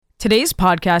Today's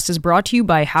podcast is brought to you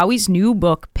by Howie's new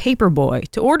book, Paperboy.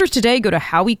 To order today, go to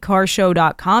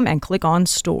howiecarshow.com and click on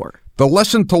store. The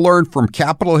lesson to learn from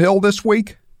Capitol Hill this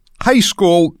week? High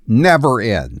school never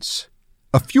ends.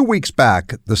 A few weeks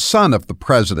back, the son of the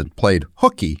president played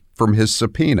hooky from his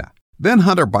subpoena. Then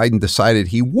Hunter Biden decided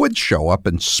he would show up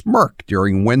and smirk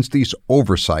during Wednesday's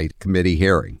Oversight Committee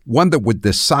hearing, one that would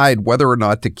decide whether or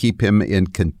not to keep him in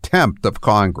contempt of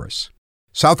Congress.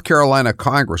 South Carolina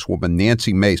Congresswoman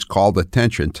Nancy Mace called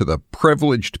attention to the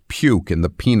privileged puke in the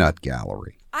peanut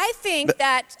gallery. I think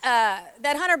that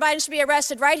Hunter Biden should be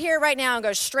arrested right here, right now, and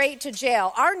go straight to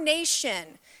jail. Our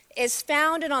nation is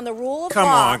founded on the rule of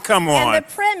law. Come on. And the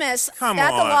premise that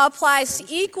the law applies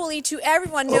equally to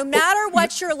everyone, no matter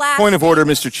what your last Point of order,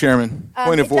 name. Mr. Chairman.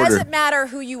 Point of order. It doesn't matter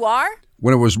who you are.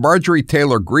 When it was Marjorie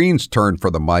Taylor Greene's turn for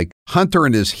the mic, Hunter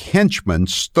and his henchmen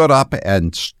stood up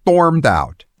and stormed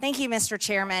out. Thank you, Mr.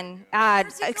 Chairman.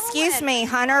 Excuse me,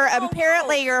 Hunter.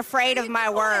 Apparently you're afraid of my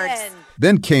words.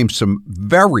 Then came some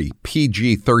very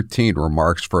PG-13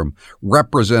 remarks from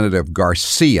Representative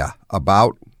Garcia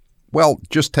about, well,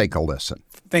 just take a listen.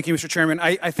 Thank you, Mr. Chairman.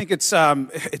 I think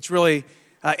it's really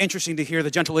interesting to hear the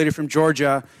gentle lady from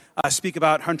Georgia speak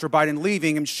about Hunter Biden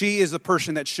leaving. And she is the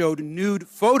person that showed nude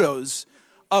photos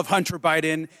of Hunter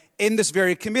Biden in this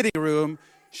very committee room,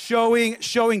 showing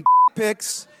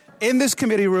pics in this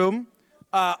committee room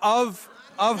of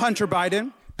Hunter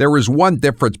Biden. There is one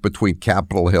difference between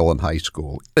Capitol Hill and high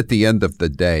school. At the end of the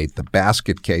day, the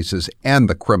basket cases and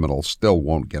the criminals still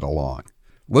won't get along.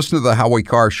 Listen to The Howie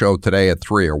Carr Show today at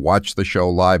 3 or watch the show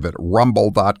live at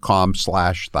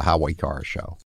rumble.com/The Howie Carr Show.